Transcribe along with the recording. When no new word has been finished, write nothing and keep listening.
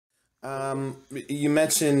You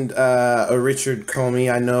mentioned Richard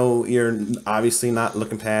Comey. I know you're obviously not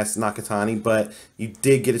looking past Nakatani, but you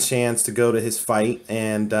did get a chance to go to his fight,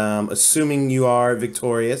 and assuming you are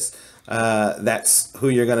victorious, that's who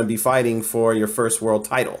you're going to be fighting for your first world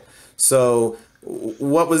title. So,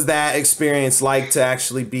 what was that experience like to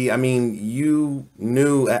actually be? I mean, you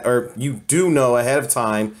knew, or you do know ahead of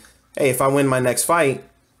time, hey, if I win my next fight,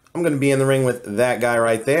 I'm going to be in the ring with that guy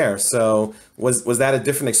right there. So was that a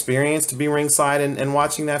different experience to be ringside and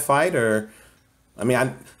watching that fight? Or, I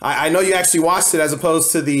mean, I know you actually watched it as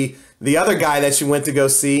opposed to the other guy that you went to go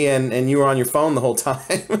see and you were on your phone the whole time.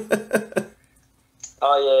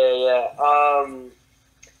 Oh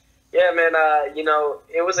yeah, man.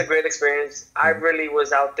 It was a great experience. I really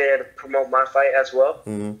was out there to promote my fight as well.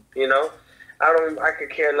 Mm-hmm. You know, I could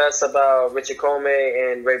care less about Richard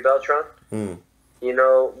Commey and Ray Beltran. Mm-hmm. You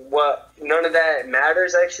know what? None of that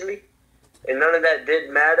matters actually, and none of that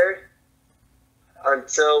did matter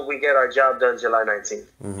until we get our job done July 19th.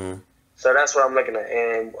 Mm-hmm. So that's what I'm looking at,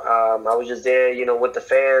 and I was just there, with the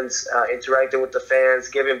fans, interacting with the fans,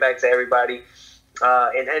 giving back to everybody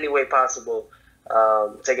in any way possible,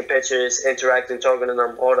 taking pictures, interacting, talking to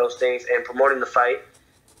them, all those things, and promoting the fight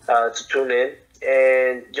to tune in.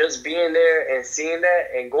 And just being there and seeing that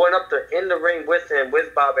and going up in the ring with him,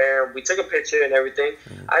 with Bob Arum, we took a picture and everything.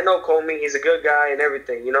 Mm-hmm. I know Commey, he's a good guy and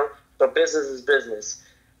everything, but business is business.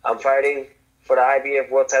 I'm fighting for the IBF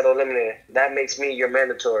World Title Eliminator. That makes me your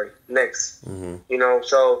mandatory next. Mm-hmm.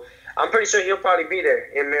 So I'm pretty sure he'll probably be there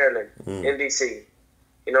in Maryland, in D.C.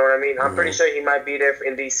 You know what I mean? I'm pretty sure he might be there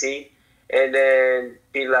in D.C. and then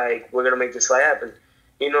be like, we're going to make this fight happen.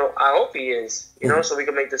 I hope he is, so we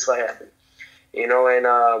can make this fight happen.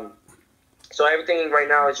 So everything right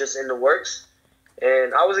now is just in the works,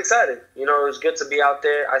 and I was excited. It was good to be out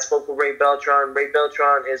there. I spoke with Ray Beltran. Ray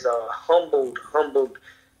Beltran is a humbled,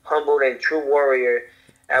 and true warrior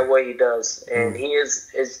at what he does, and he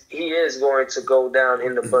is going to go down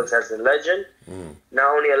in the books as a legend. Not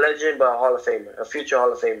only a legend, but a Hall of Famer, a future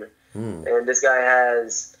Hall of Famer. And this guy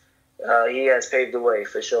has paved the way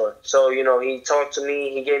for sure. So he talked to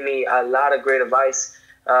me. He gave me a lot of great advice.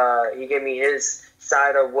 He gave me his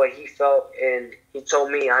side of what he felt, and he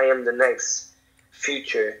told me I am the next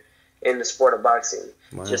future in the sport of boxing.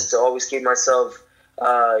 Wow. Just to always keep myself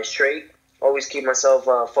straight, always keep myself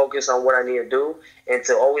focused on what I need to do, and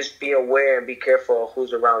to always be aware and be careful of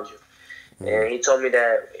who's around you. And he told me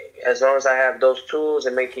that as long as I have those tools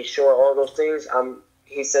and making sure all those things,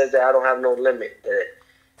 he says that I don't have no limit,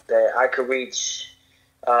 that I could reach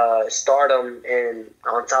stardom and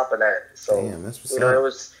on top of that. So damn, that's what's it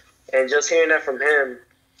was, and just hearing that from him,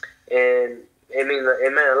 and it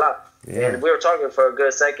meant a lot. Yeah. And we were talking for a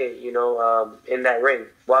good second, in that ring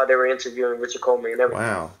while they were interviewing Richard Commey and everything.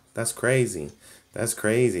 Wow, that's crazy. That's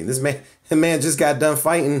crazy. The man just got done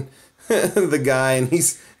fighting the guy, and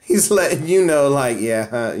he's letting you know, like,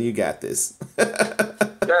 yeah, you got this.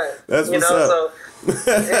 Right. That's what's up. So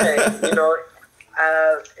yeah,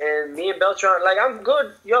 and me and Beltran, like, I'm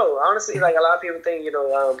good. Honestly, like, a lot of people think,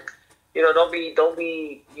 don't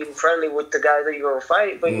be friendly with the guys that you're gonna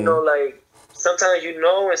fight, but like, sometimes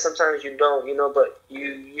and sometimes you don't, but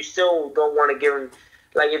you still don't want to give them,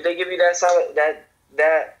 like, if they give you that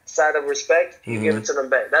side of respect, you give it to them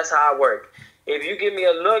back. That's how I work. If you give me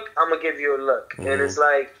a look, I'm gonna give you a look, and it's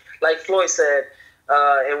like Floyd said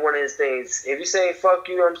in one of his things, if you saying fuck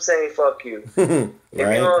you, I'm saying fuck you.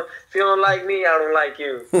 Right. If you don't like me, I don't like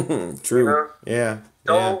you. True. Yeah.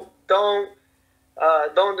 Don't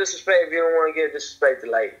disrespect if you don't want to get disrespected.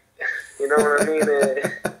 Like, you know what I mean?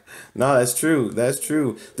 No, that's true. That's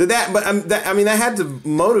true. That had to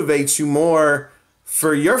motivate you more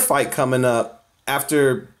for your fight coming up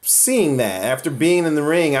after seeing that, after being in the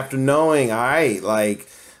ring, after knowing, all right, like,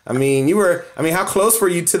 how close were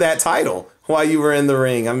you to that title while you were in the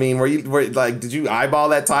ring? Did you eyeball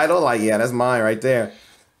that title? Like, yeah, that's mine right there.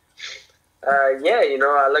 Yeah,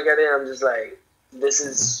 I look at it, I'm just like,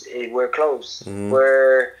 we're close.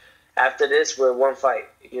 We're, after this, we're one fight,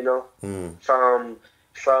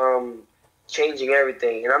 from changing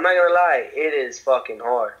everything. And I'm not gonna lie, it is fucking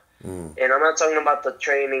hard. And I'm not talking about the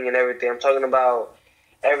training and everything. I'm talking about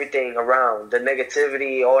everything around, the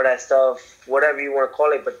negativity, all that stuff, whatever you want to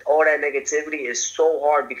call it. But all that negativity is so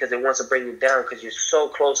hard because it wants to bring you down, because you're so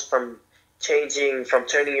close from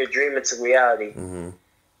turning your dream into reality.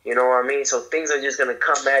 You know what I mean? So things are just going to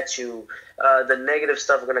come at you. The negative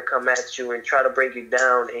stuff are going to come at you and try to bring you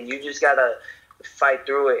down. And you just got to fight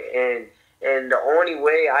through it. And the only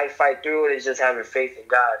way I fight through it is just having faith in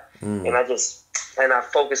God. And I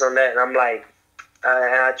focus on that. And I'm like,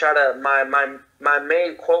 and I try to, my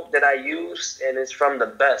main quote that I use, and it's from the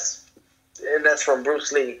best and that's from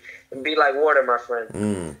Bruce Lee. Be like water, my friend.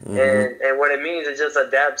 Mm-hmm. And what it means is just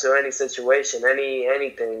adapt to any situation,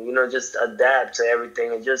 anything. You know, just adapt to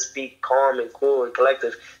everything and just be calm and cool and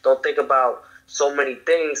collective. Don't think about so many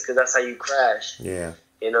things because that's how you crash. Yeah.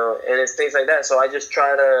 You know, and it's things like that. So I just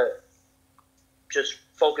try to just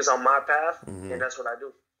focus on my path, and that's what I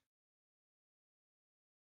do.